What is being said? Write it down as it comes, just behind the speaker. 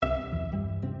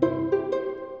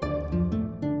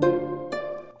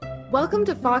Welcome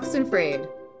to Fox and Frayed.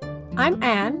 I'm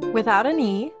Anne, without an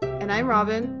E. And I'm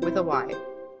Robin, with a Y.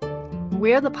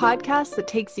 We're the podcast that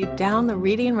takes you down the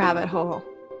reading rabbit hole.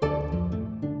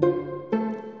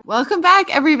 Welcome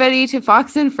back, everybody, to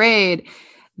Fox and Frayed.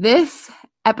 This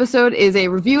episode is a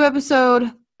review episode,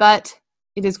 but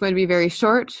it is going to be very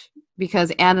short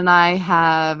because Anne and I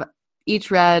have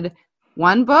each read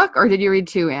one book, or did you read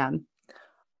two, Anne?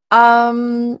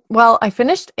 Well, I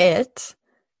finished it,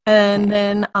 and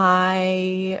then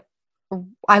I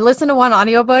listened to one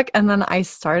audiobook, and then I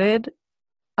started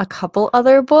a couple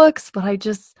other books, but I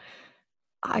just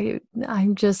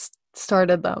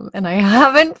started them, and I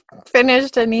haven't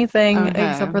finished anything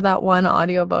except for that one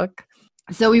audiobook.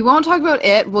 So we won't talk about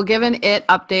it. We'll give an it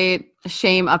update, a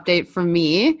shame update from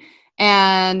me,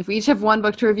 and we each have one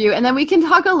book to review, and then we can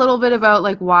talk a little bit about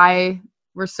like why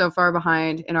we're so far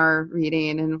behind in our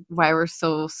reading and why we're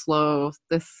so slow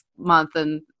this month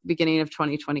and beginning of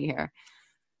 2020 here.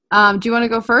 Do you want to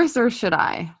go first or should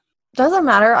I? Doesn't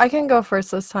matter. I can go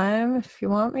first this time if you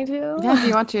want me to. Yeah, if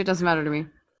you want to. It doesn't matter to me.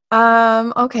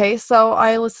 Okay, so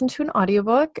I listened to an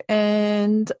audiobook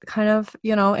and kind of,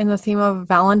 in the theme of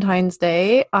Valentine's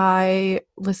Day, I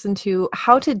listened to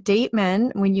How to Date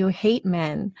Men When You Hate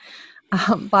Men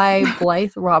by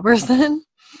Blythe Robertson.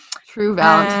 True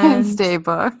Valentine's Day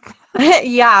book.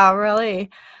 Yeah, really.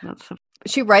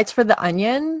 She writes for The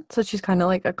Onion, so she's kind of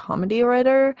like a comedy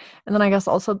writer, and then I guess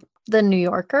also The New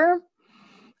Yorker.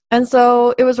 And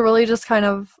so it was really just kind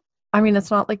of,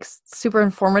 it's not like super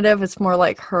informative. It's more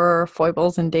like her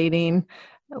foibles in dating,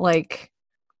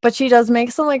 but she does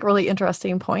make some like really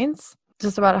interesting points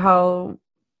just about how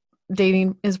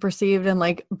dating is perceived and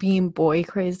like being boy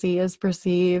crazy is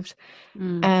perceived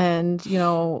and,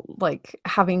 like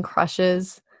having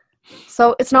crushes.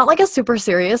 So it's not like a super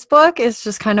serious book. It's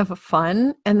just kind of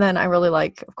fun. And then I really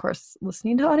like, of course,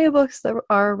 listening to audiobooks that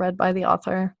are read by the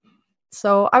author.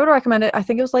 So I would recommend it. I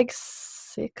think it was like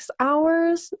 6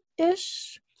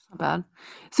 hours-ish. Not bad.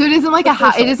 So it isn't like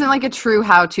it isn't like a true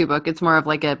how-to book. It's more of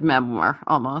like a memoir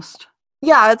almost.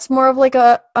 Yeah, it's more of like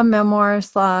a memoir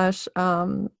slash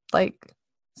like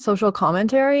social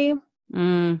commentary.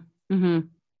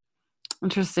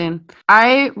 Interesting.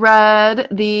 I read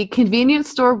The Convenience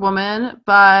Store Woman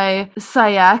by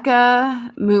Sayaka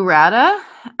Murata.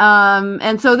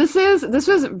 And so this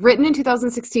was written in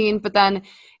 2016, but then it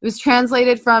was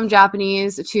translated from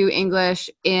Japanese to English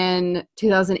in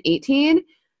 2018,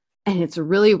 and it's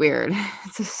really weird.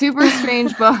 It's a super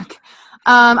strange book.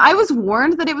 I was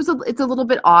warned that it's a little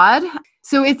bit odd.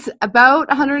 So it's about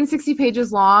 160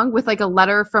 pages long with like a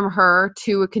letter from her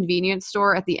to a convenience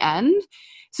store at the end.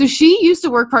 So she used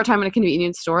to work part-time in a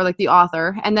convenience store, like the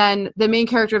author. And then the main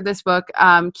character of this book,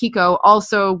 Kiko,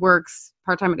 also works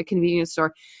part-time at a convenience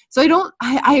store. So I don't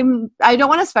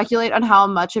want to speculate on how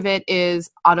much of it is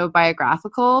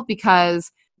autobiographical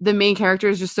because the main character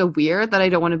is just so weird that I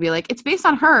don't want to be like, it's based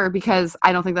on her because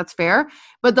I don't think that's fair.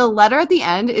 But the letter at the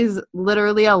end is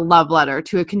literally a love letter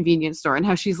to a convenience store and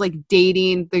how she's like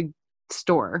dating the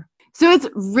store. So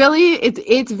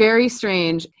it's very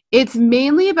strange. It's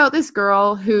mainly about this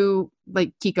girl who,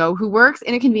 like Kiko, who works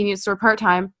in a convenience store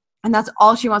part-time, and that's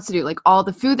all she wants to do. Like all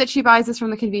the food that she buys is from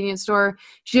the convenience store.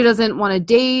 She doesn't want to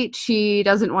date. She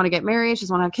doesn't want to get married. She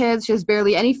doesn't want to have kids. She has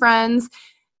barely any friends.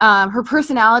 Her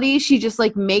personality, she just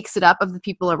like makes it up of the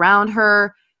people around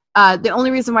her. The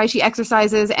only reason why she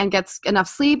exercises and gets enough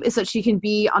sleep is so that she can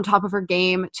be on top of her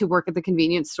game to work at the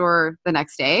convenience store the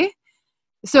next day.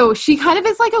 So she kind of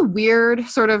is like a weird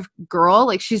sort of girl.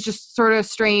 Like she's just sort of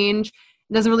strange,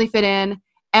 doesn't really fit in.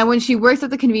 And when she works at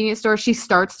the convenience store, she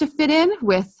starts to fit in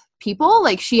with people.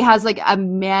 Like she has like a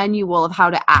manual of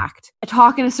how to act,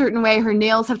 talk in a certain way. Her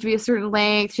nails have to be a certain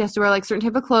length. She has to wear like certain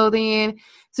type of clothing.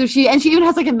 So she even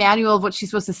has like a manual of what she's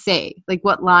supposed to say, like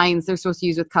what lines they're supposed to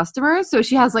use with customers. So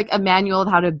she has like a manual of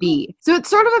how to be. So it's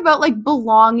sort of about like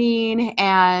belonging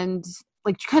and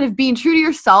like kind of being true to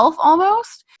yourself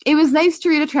almost. It was nice to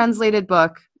read a translated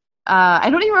book.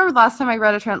 I don't even remember the last time I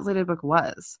read a translated book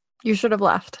was. You should have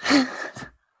left.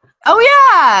 Oh,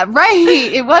 yeah,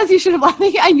 right. It was You Should Have Left.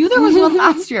 I knew there was one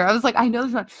last year. I was like, I know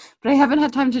there's one, but I haven't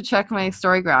had time to check my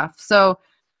Storygraph. So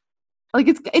like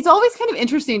it's always kind of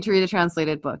interesting to read a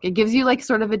translated book. It gives you like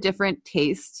sort of a different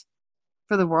taste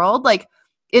for the world. Like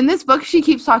in this book, she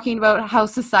keeps talking about how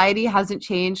society hasn't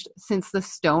changed since the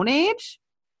Stone Age.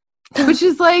 Which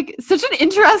is like such an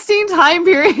interesting time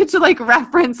period to like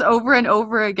reference over and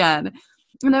over again.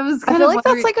 And I feel like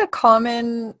that's like a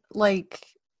common like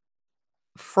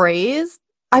phrase.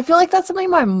 I feel like that's something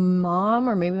my mom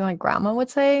or maybe my grandma would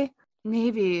say.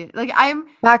 Maybe like I'm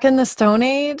back in the Stone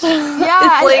Age.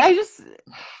 Yeah, like, I just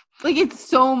Like, it's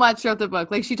so much throughout the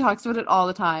book. Like, she talks about it all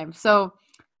the time. So,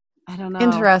 I don't know.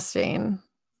 Interesting.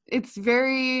 It's a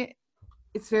very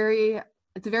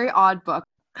odd book.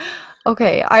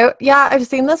 Okay, I've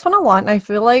seen this one a lot, and I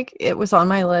feel like it was on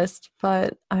my list,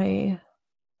 but I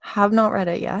have not read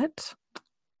it yet.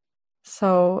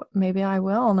 So maybe I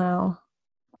will now.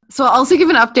 So I'll also give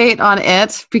an update on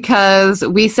it because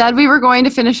we said we were going to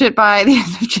finish it by the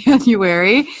end of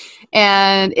January,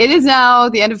 and it is now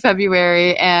the end of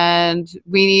February, and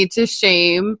we need to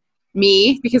shame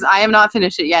me because I am not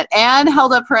finished it yet. Anne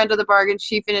held up her end of the bargain.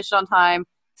 She finished on time.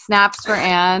 Snaps for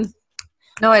Anne.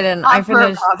 No, I didn't. I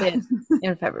finished it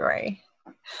in February.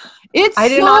 I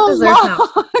did not deserve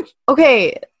long.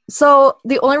 Okay, so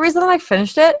the only reason I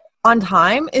finished it on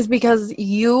time is because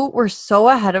you were so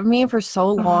ahead of me for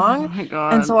so long. Oh my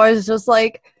God. And so I was just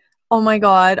like, oh my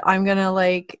God, I'm gonna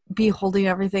like be holding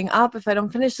everything up if I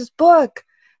don't finish this book.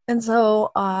 And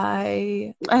so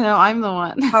I know, I'm the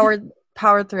one.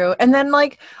 powered through. And then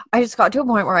like I just got to a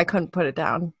point where I couldn't put it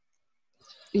down.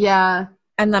 Yeah.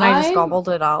 And then I just gobbled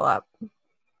it all up.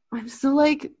 I'm still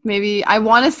like, maybe I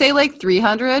want to say like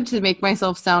 300 to make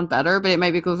myself sound better, but it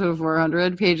might be closer to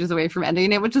 400 pages away from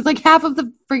ending it, which is like half of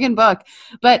the friggin' book.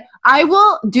 But I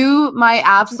will do my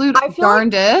absolute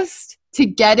darndest to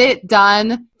get it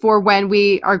done for when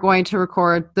we are going to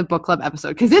record the book club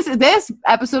episode. Because this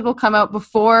episode will come out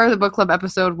before the book club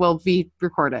episode will be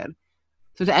recorded.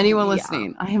 So to anyone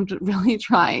listening, I am really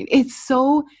trying. It's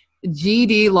so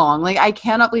GD long. Like, I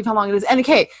cannot believe how long it is. And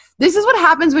okay, this is what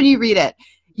happens when you read it.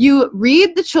 You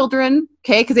read the children,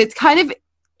 okay, because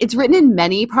it's written in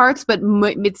many parts, but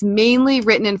it's mainly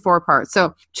written in 4 parts.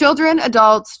 So children,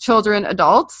 adults,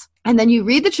 and then you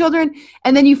read the children,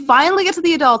 and then you finally get to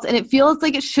the adults, and it feels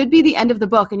like it should be the end of the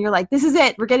book, and you're like, this is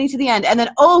it, we're getting to the end. And then,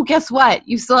 oh, guess what?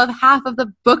 You still have half of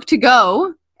the book to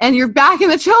go, and you're back in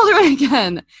the children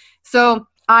again. So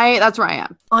that's where I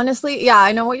am. Honestly, yeah,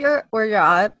 I know where you're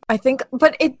at. I think,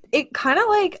 but it kind of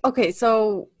like, okay,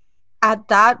 so at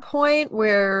that point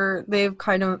where they've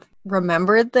kind of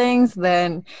remembered things,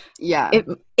 then it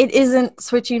isn't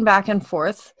switching back and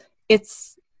forth. It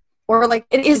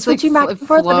is switching back and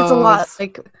forth, but it's a lot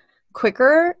like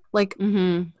quicker. Like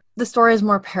the story is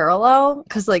more parallel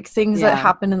because like things that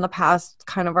happened in the past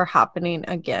kind of are happening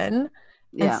again,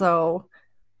 and so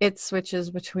it switches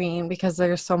between because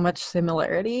there's so much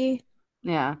similarity.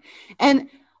 Yeah, and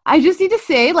I just need to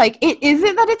say, like, it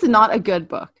isn't that it's not a good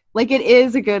book. Like, it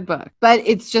is a good book, but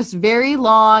it's just very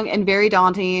long and very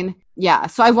daunting. Yeah,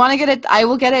 so I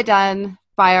will get it done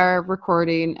by our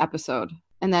recording episode.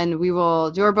 And then we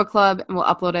will do our book club and we'll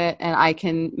upload it and I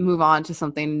can move on to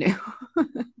something new.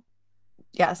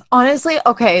 Yes, honestly,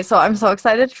 okay, so I'm so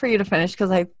excited for you to finish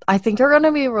because I think you're going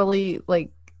to be really,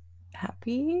 like,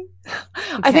 happy.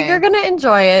 Okay. I think you're going to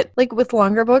enjoy it. Like, with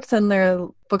longer books and they're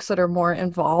books that are more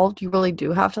involved, you really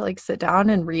do have to like sit down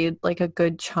and read like a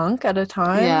good chunk at a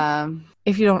time. Yeah.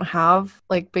 If you don't have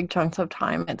like big chunks of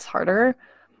time, it's harder.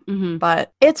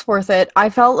 But it's worth it. I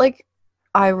felt like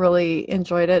I really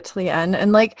enjoyed it to the end.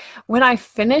 And like when I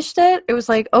finished it, it was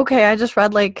like, okay, I just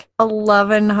read like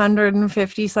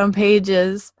 1,150 some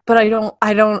pages, but I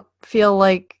don't feel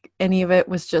like any of it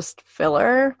was just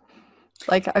filler.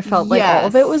 Like I felt like all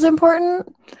of it was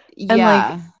important and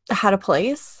like had a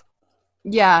place.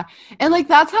 Yeah. And like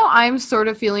that's how I'm sort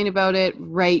of feeling about it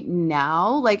right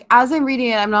now. Like as I'm reading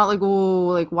it, I'm not like, oh,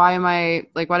 like why do I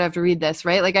have to read this,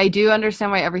 right? Like I do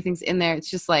understand why everything's in there. It's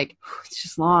just like it's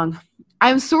just long.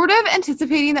 I'm sort of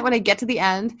anticipating that when I get to the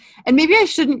end, and maybe I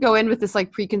shouldn't go in with this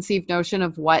like preconceived notion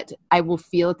of what I will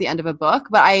feel at the end of a book,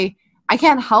 but I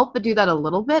can't help but do that a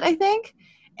little bit, I think.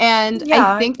 And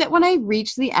I think that when I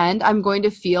reach the end, I'm going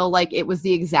to feel like it was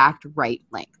the exact right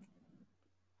length.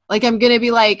 Like, I'm going to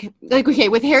be like, okay,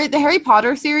 with the Harry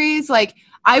Potter series, like,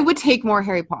 I would take more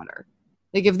Harry Potter.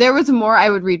 Like, if there was more, I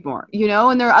would read more, you know?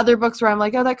 And there are other books where I'm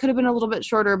like, oh, that could have been a little bit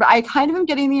shorter. But I kind of am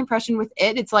getting the impression with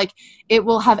it, it's like it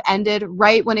will have ended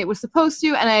right when it was supposed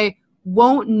to, and I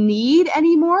won't need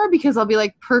any more because I'll be,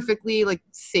 like, perfectly, like,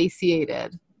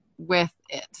 satiated with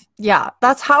it. Yeah,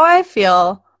 that's how I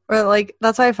feel. Or, like,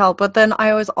 that's how I felt. But then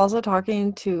I was also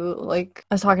talking to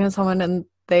someone and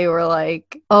they were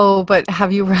like, oh, but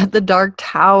have you read the Dark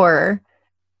Tower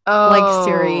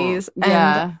series?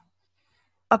 Yeah. And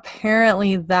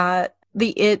apparently that the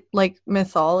It like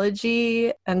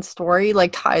mythology and story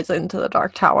like ties into the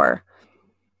Dark Tower.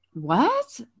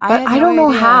 What? But I don't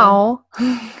know how.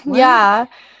 Yeah.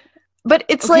 But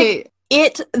it's like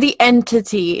it, the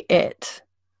entity, it,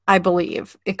 I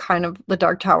believe. It kind of, the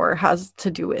Dark Tower has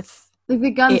to do with like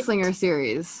the Gunslinger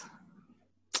series.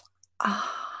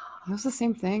 It was the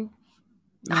same thing.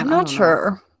 I'm not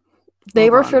sure. They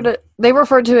Hold referred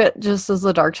on. to it just as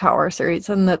the Dark Tower series,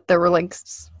 and that there were like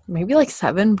maybe like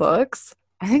 7 books.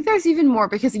 I think there's even more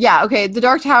because okay, The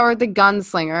Dark Tower, The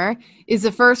Gunslinger is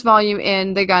the first volume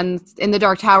in the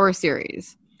Dark Tower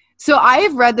series. So I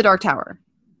have read The Dark Tower.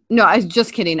 No, I was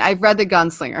just kidding. I've read The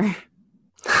Gunslinger.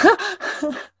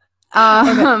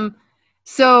 Okay.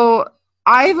 So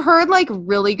I've heard like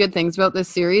really good things about this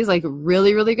series, like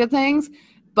really, really good things,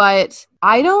 but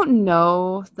I don't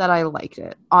know that I liked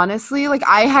it. Honestly, like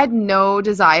I had no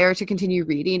desire to continue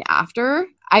reading after.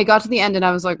 I got to the end and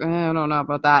I was like, I don't know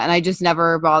about that. And I just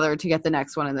never bothered to get the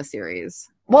next one in the series.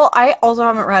 Well, I also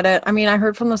haven't read it. I mean, I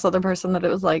heard from this other person that it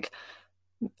was like,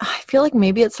 I feel like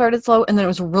maybe it started slow and then it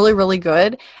was really, really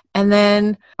good. And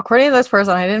then, according to this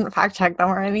person, I didn't fact check them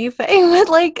or anything, but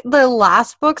like the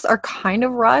last books are kind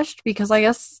of rushed because I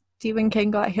guess Stephen King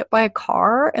got hit by a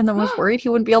car and then was worried he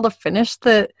wouldn't be able to finish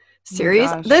the series.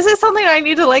 Gosh. This is something I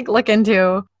need to like look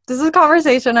into. This is a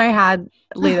conversation I had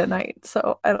late at night,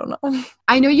 so I don't know.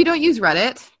 I know you don't use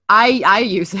Reddit. I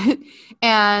use it.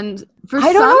 And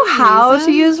I don't know how reason,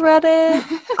 to use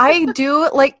Reddit. I do,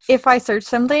 like, if I search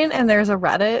something and there's a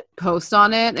Reddit post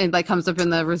on it and it like comes up in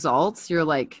the results, you're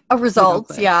like a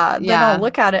results, then yeah. I'll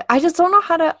look at it. I just don't know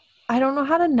how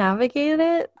to navigate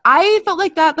it. I felt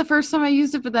like that the first time I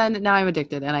used it, but then now I'm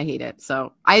addicted and I hate it.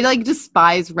 So I like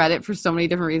despise Reddit for so many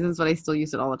different reasons, but I still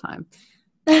use it all the time.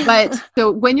 But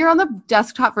so when you're on the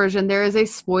desktop version, there is a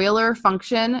spoiler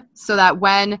function so that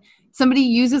when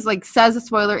somebody says a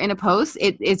spoiler in a post,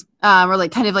 it is or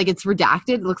like kind of like it's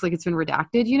redacted. It looks like it's been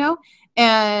redacted,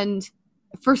 and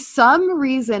for some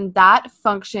reason that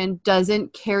function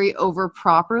doesn't carry over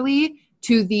properly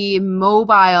to the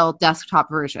mobile desktop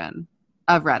version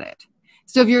of Reddit.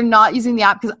 So if you're not using the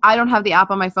app, because I don't have the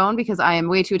app on my phone because I am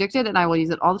way too addicted and I will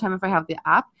use it all the time if I have the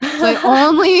app. So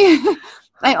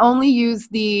I only use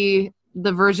the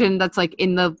version that's like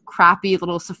in the crappy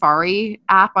little Safari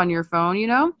app on your phone,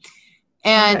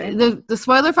 And the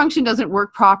spoiler function doesn't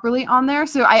work properly on there.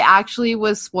 So I actually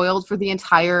was spoiled for the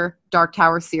entire Dark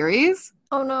Tower series.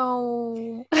 Oh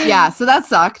no. Yeah, so that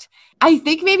sucked. I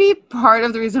think maybe part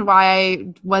of the reason why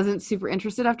I wasn't super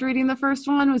interested after reading the first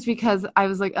one was because I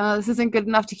was like, oh, this isn't good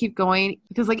enough to keep going.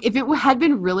 Because like if it had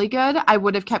been really good, I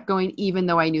would have kept going even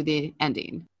though I knew the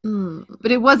ending.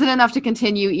 But it wasn't enough to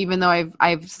continue even though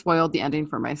I've spoiled the ending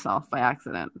for myself by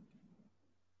accident.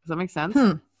 Does that make sense?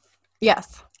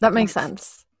 Yes, that makes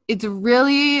sense. It's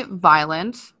really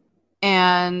violent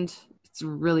and it's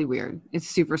really weird. It's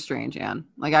super strange, Anne.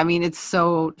 Like, I mean, it's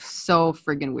so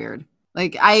friggin' weird.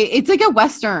 Like, it's like a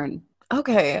Western.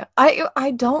 Okay.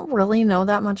 I don't really know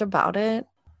that much about it.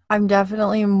 I'm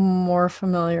definitely more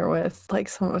familiar with like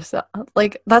some of his,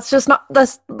 like that's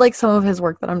like some of his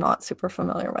work that I'm not super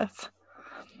familiar with.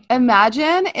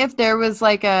 Imagine if there was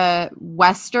like a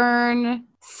Western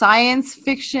science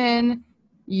fiction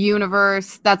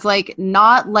universe that's like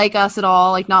not like us at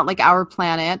all, like not like our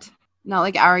planet, not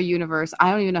like our universe.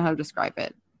 I don't even know how to describe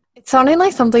it. It's sounding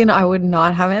like something I would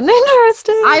not have an interest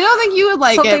in. I don't think you would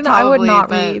like something it. Something I would not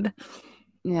read.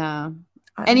 Yeah.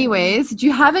 Anyways, do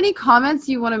you have any comments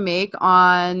you want to make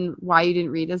on why you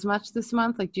didn't read as much this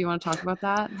month? Like, do you want to talk about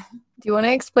that? Do you want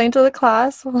to explain to the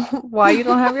class why you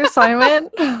don't have your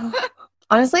assignment?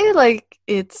 Honestly, like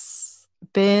it's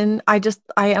been, I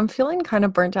am feeling kind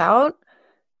of burnt out.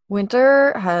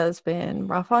 Winter has been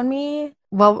rough on me.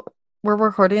 Well, as we're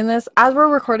recording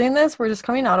this, we're just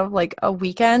coming out of like a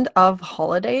weekend of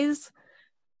holidays.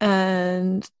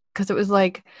 And because it was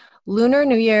like Lunar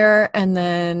New Year and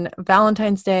then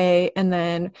Valentine's Day and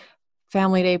then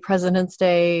Family Day, President's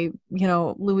Day,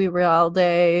 Louis Real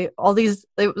Day, all these,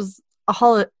 it was a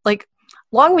holiday, like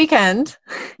long weekend.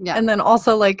 Yeah. And then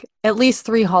also like at least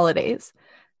 3 holidays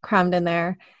crammed in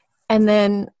there. And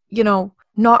then,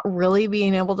 not really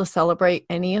being able to celebrate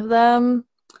any of them.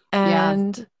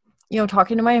 And,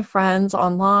 talking to my friends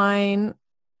online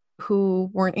who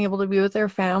weren't able to be with their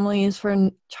families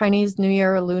for Chinese New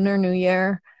Year or Lunar New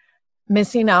Year,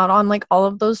 missing out on like all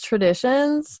of those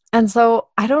traditions. And so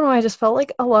I don't know, I just felt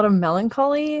like a lot of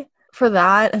melancholy for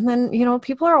that. And then,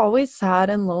 people are always sad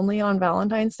and lonely on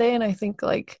Valentine's Day. And I think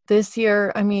like this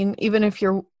year, I mean, even if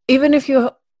you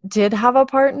did have a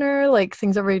partner, like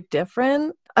things are very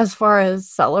different as far as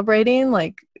celebrating,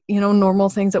 like, normal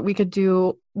things that we could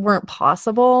do weren't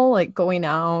possible, like going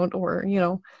out or,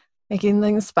 making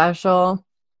things special.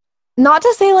 Not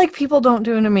to say like people don't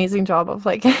do an amazing job of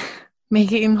like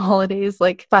making holidays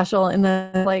like special in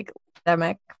the like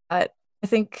pandemic, but I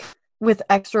think with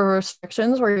extra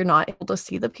restrictions where you're not able to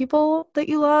see the people that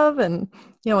you love and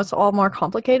it's all more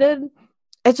complicated,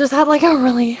 it just had like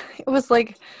it was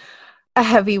like a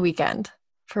heavy weekend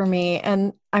for me.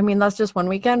 And I mean, that's just one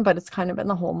weekend, but it's kind of been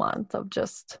the whole month of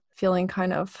just feeling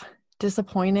kind of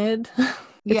disappointed.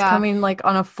 It's coming like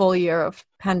on a full year of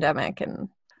pandemic and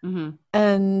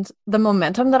the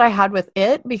momentum that I had with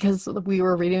it, because we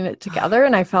were reading it together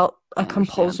and I felt a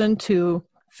compulsion to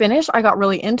finish. I got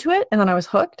really into it and then I was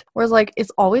hooked. Whereas like,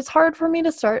 it's always hard for me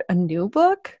to start a new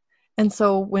book. And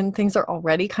so when things are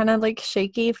already kind of like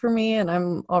shaky for me and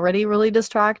I'm already really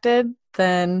distracted,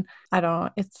 then I don't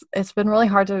know, it's been really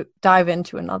hard to dive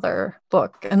into another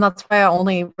book. And that's why I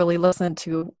only really listened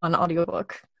to an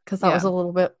audiobook, because that was a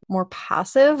little bit more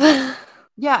passive.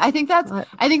 Yeah, I think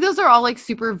those are all like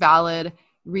super valid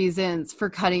reasons for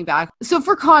cutting back. So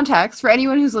for context, for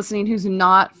anyone who's listening who's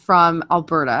not from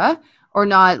Alberta or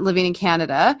not living in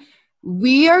Canada,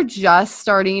 we are just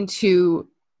starting to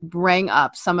bring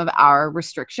up some of our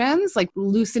restrictions, like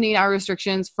loosening our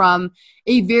restrictions from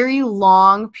a very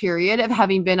long period of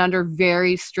having been under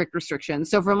very strict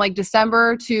restrictions. So from like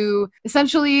December to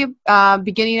essentially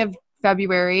beginning of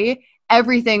February,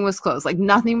 everything was closed. Like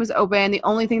nothing was open. The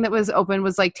only thing that was open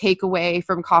was like takeaway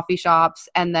from coffee shops.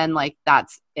 And then like,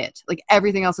 that's it. Like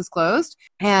everything else is closed.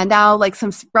 And now like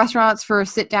some restaurants for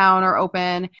sit down are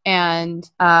open, and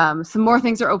some more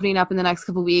things are opening up in the next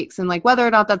couple of weeks. And like, whether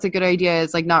or not that's a good idea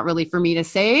is like not really for me to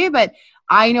say, but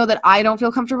I know that I don't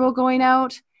feel comfortable going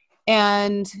out.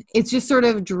 And it's just sort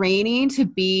of draining to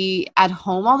be at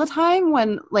home all the time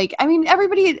when like, I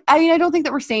don't think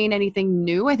that we're saying anything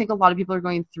new. I think a lot of people are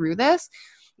going through this.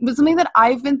 But something that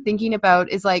I've been thinking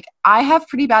about is like, I have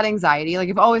pretty bad anxiety. Like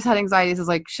I've always had anxiety. So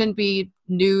like, shouldn't be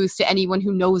news to anyone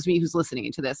who knows me, who's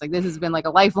listening to this. Like this has been like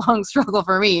a lifelong struggle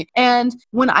for me. And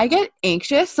when I get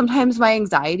anxious, sometimes my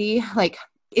anxiety, like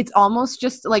it's almost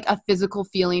just like a physical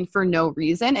feeling for no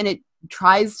reason. And it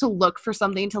tries to look for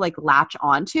something to like latch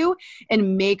onto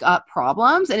and make up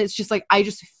problems. And it's just like, I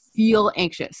just feel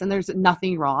anxious and there's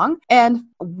nothing wrong. And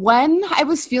when I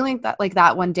was feeling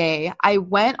that one day, I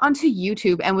went onto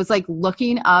YouTube and was like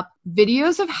looking up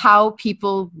videos of how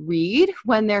people read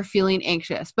when they're feeling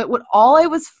anxious. But what all I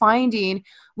was finding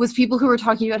was people who were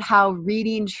talking about how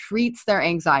reading treats their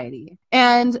anxiety.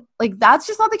 And like, that's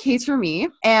just not the case for me.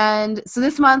 And so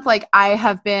this month, like I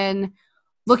have been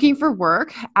looking for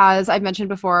work. As I've mentioned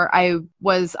before, I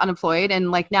was unemployed,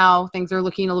 and like now things are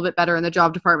looking a little bit better in the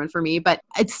job department for me, but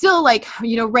it's still like,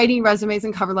 writing resumes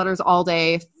and cover letters all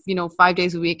day, 5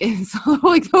 days a week is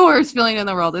like the worst feeling in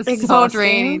the world. It's exhausting. So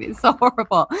draining. It's so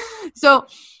horrible. So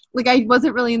like, I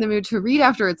wasn't really in the mood to read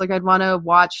afterwards. Like I'd want to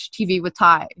watch TV with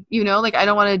Ty, like I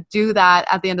don't want to do that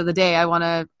at the end of the day. I want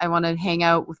to hang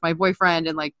out with my boyfriend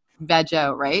and like veg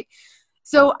out. Right.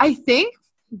 So I think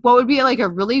what would be like a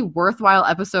really worthwhile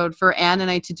episode for Anne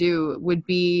and I to do would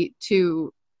be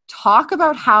to talk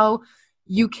about how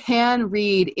you can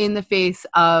read in the face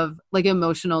of like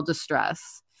emotional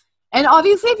distress. And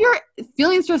obviously if you're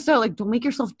feeling stressed out, like don't make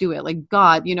yourself do it. Like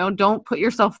God, don't put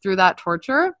yourself through that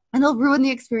torture, and it'll ruin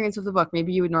the experience of the book.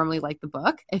 Maybe you would normally like the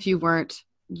book if you weren't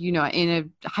in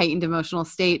a heightened emotional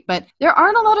state. But there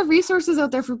aren't a lot of resources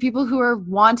out there for people who are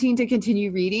wanting to continue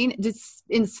reading just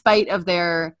in spite of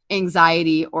their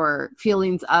anxiety or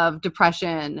feelings of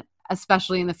depression,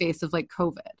 especially in the face of like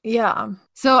COVID. Yeah.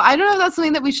 So I don't know if that's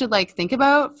something that we should like think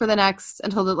about for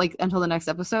until the next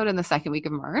episode in the second week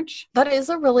of March. That is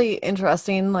a really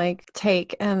interesting like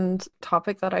take and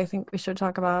topic that I think we should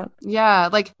talk about. Yeah.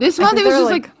 Like this month, it was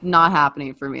just like not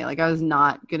happening for me. Like I was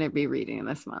not going to be reading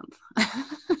this month.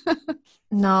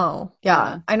 No.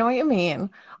 Yeah. I know what you mean.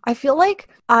 I feel like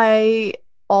I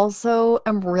also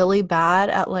am really bad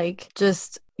at like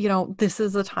just this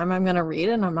is the time I'm going to read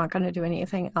and I'm not going to do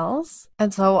anything else.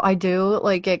 And so I do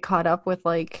like get caught up with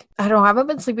like, I haven't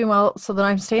been sleeping well. So then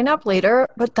I'm staying up later,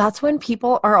 but that's when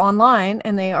people are online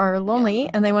and they are lonely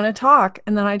and they want to talk.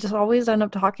 And then I just always end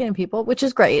up talking to people, which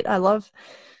is great. I love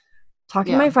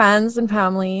talking to my friends and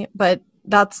family, but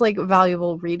that's like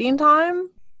valuable reading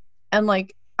time. And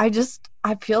like, I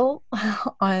feel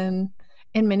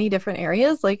in many different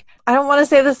areas. Like, I don't want to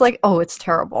say this like, oh, it's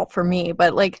terrible for me,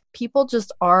 but like people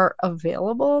just are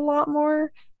available a lot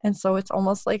more. And so it's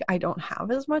almost like I don't have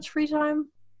as much free time.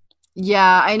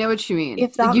 Yeah, I know what you mean.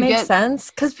 If that makes sense,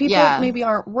 because people maybe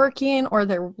aren't working or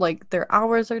their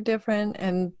hours are different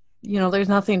and there's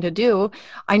nothing to do.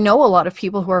 I know a lot of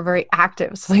people who are very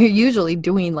active. So they're usually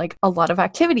doing like a lot of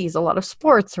activities, a lot of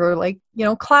sports or like,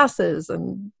 classes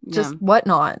and just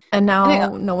whatnot. And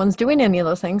now no one's doing any of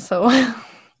those things. So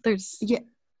there's...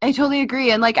 I totally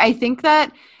agree. And like, I think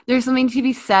that there's something to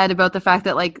be said about the fact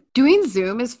that like doing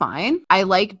Zoom is fine. I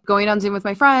like going on Zoom with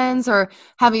my friends or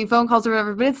having phone calls or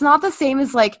whatever, but it's not the same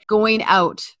as like going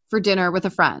out for dinner with a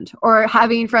friend or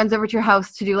having friends over to your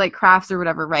house to do like crafts or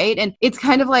whatever, right? And it's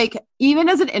kind of like, even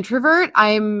as an introvert,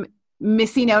 I'm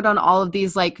missing out on all of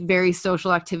these like very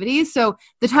social activities. So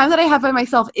the time that I have by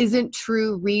myself isn't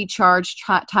true recharge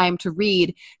time to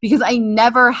read because I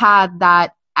never had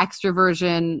that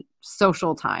extroversion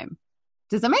social time.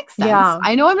 Does that make sense? Yeah.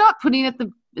 I know I'm not putting it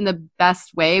in the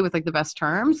best way with like the best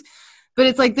terms, but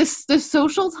it's like this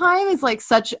social time is like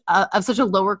such a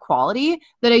lower quality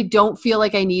that I don't feel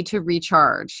like I need to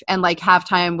recharge and like have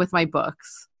time with my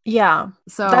books. Yeah.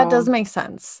 So that does make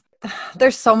sense.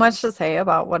 There's so much to say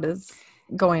about what is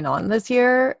going on this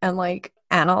year and like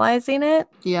analyzing it.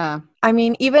 Yeah. I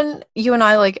mean, even you and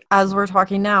I, like, as we're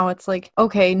talking now, it's like,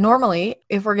 okay, normally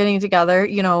if we're getting together,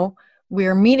 you know,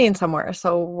 we're meeting somewhere.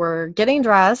 So we're getting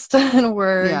dressed and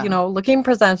we're, you know, looking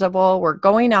presentable. We're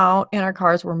going out in our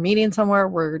cars. We're meeting somewhere.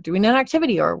 We're doing an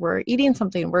activity or we're eating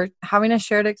something. We're having a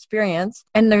shared experience.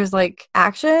 And there's like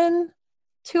action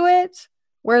to it.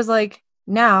 Whereas like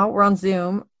now we're on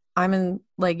Zoom. I'm in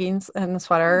leggings and a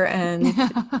sweater and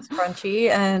it's crunchy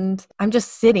and I'm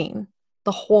just sitting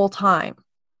the whole time.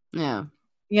 Yeah.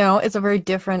 You know, it's a very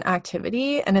different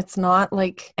activity and it's not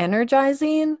like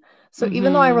energizing. So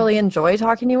even though I really enjoy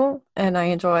talking to you and I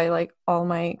enjoy like all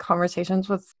my conversations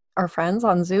with our friends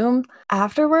on Zoom,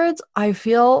 afterwards, I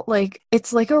feel like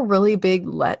it's like a really big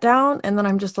letdown and then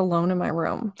I'm just alone in my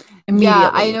room immediately.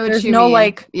 Yeah, I know what There's you no mean.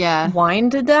 like Yeah.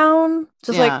 wind down,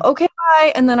 just like, okay,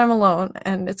 bye. And then I'm alone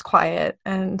and it's quiet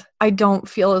and I don't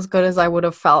feel as good as I would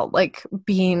have felt like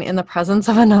being in the presence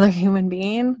of another human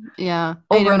being. Yeah.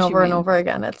 Over and over and over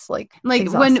again. It's like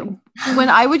exhausting. when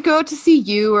I would go to see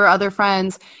you or other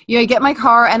friends, you know, I get in my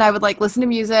car and I would like listen to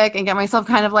music and get myself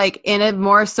kind of like in a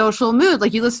more social mood.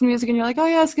 Like you listen to music and you're like, oh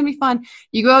yeah, it's gonna be fun.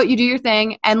 You go out, you do your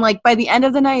thing. And like by the end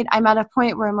of the night, I'm at a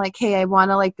point where I'm like, hey, I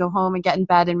want to like go home and get in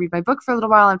bed and read my book for a little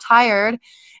while. I'm tired.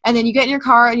 And then you get in your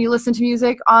car and you listen to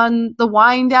music on the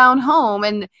wind down home.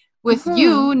 And with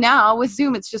you now with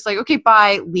Zoom, it's just like, okay,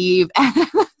 bye, leave. And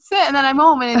that's it. And then I'm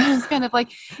home and it's just kind of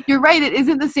like, you're right. It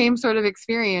isn't the same sort of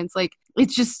experience. Like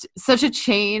it's just such a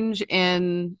change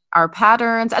in our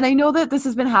patterns. And I know that this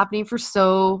has been happening for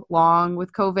so long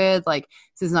with COVID. Like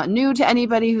this is not new to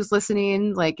anybody who's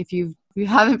listening. Like if you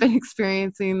haven't been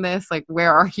experiencing this, like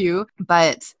where are you?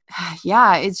 But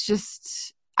yeah, it's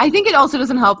just, I think it also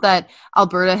doesn't help that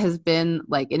Alberta has been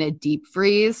like in a deep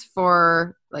freeze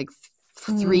for like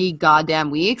 3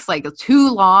 goddamn weeks, like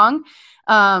too long.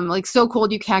 Like so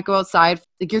cold you can't go outside.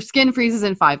 Like your skin freezes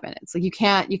in 5 minutes. Like you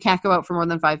can't go out for more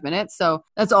than 5 minutes. So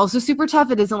that's also super tough.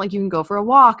 It isn't like you can go for a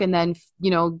walk and then, you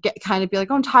know, get kind of be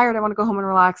like, oh, I'm tired. I want to go home and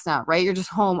relax now, right? You're just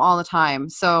home all the time.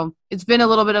 So it's been a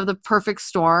little bit of the perfect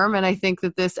storm. And I think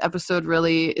that this episode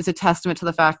really is a testament to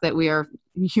the fact that we are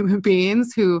human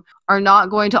beings who are not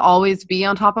going to always be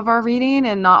on top of our reading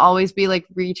and not always be like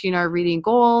reaching our reading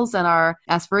goals and our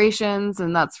aspirations.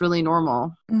 And that's really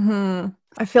normal.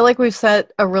 I feel like we've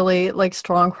set a really like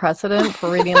strong precedent for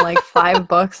reading like 5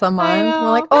 books a month. We're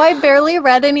like, oh, I barely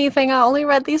read anything. I only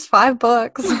read these 5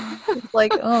 books. It's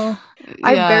like, oh,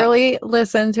 I barely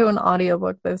listened to an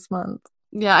audiobook this month.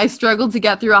 Yeah, I struggled to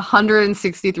get through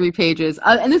 163 pages.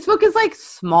 And this book is like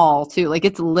small too. Like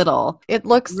it's little. It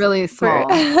looks really small.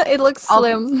 It looks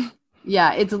slim.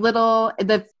 Yeah, it's little.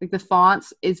 The font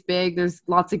is big. There's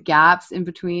lots of gaps in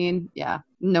between. Yeah,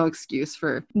 no excuse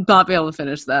for not being able to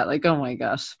finish that. Like, oh my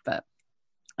gosh. But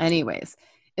anyways,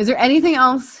 is there anything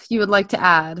else you would like to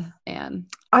add, Anne?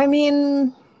 I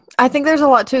mean, I think there's a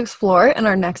lot to explore in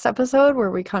our next episode where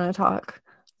we kind of talk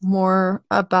more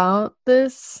about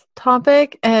this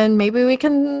topic and maybe we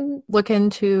can look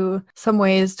into some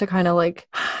ways to kind of like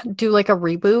do like a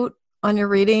reboot on your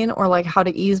reading or like how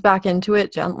to ease back into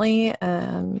it gently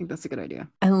and I think that's a good idea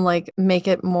and like make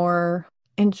it more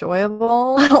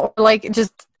enjoyable or like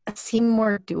just seem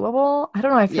more doable. I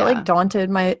don't know, I feel like daunted.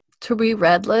 My to be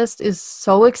read list is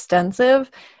so extensive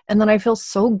and then I feel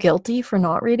so guilty for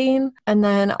not reading and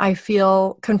then I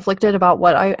feel conflicted about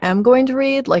what I am going to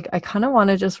read. Like I kind of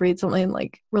want to just read something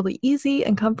like really easy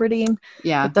and comforting.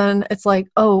 Yeah. But then it's like,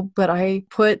 oh, but I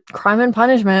put Crime and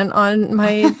Punishment on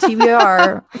my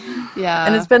TBR. Yeah.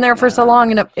 And it's been there for so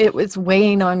long and it was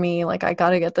weighing on me. Like I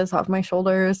got to get this off my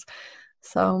shoulders.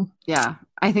 So yeah,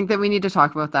 I think that we need to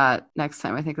talk about that next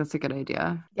time. I think that's a good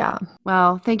idea. Yeah.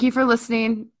 Well, thank you for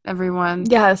listening, everyone.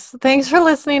 Yes. Thanks for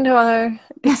listening to our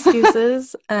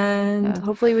excuses and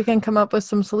hopefully we can come up with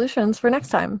some solutions for next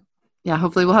time. Yeah,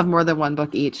 hopefully we'll have more than one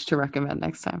book each to recommend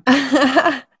next time.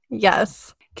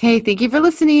 Yes. Okay, thank you for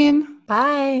listening.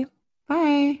 Bye.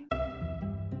 Bye.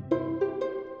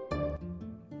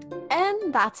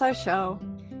 And that's our show.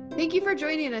 Thank you for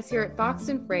joining us here at Foxed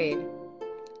and Frayed.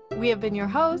 We have been your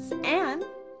hosts, Anne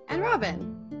and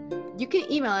Robin. You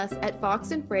can email us at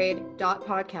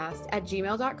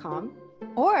foxandfrayed.podcast@gmail.com.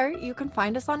 Or you can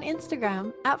find us on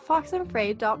Instagram at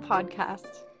foxandfrayed.podcast.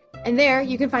 And there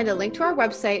you can find a link to our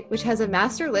website, which has a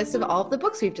master list of all of the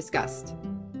books we've discussed.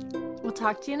 We'll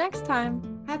talk to you next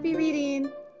time. Happy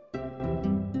reading!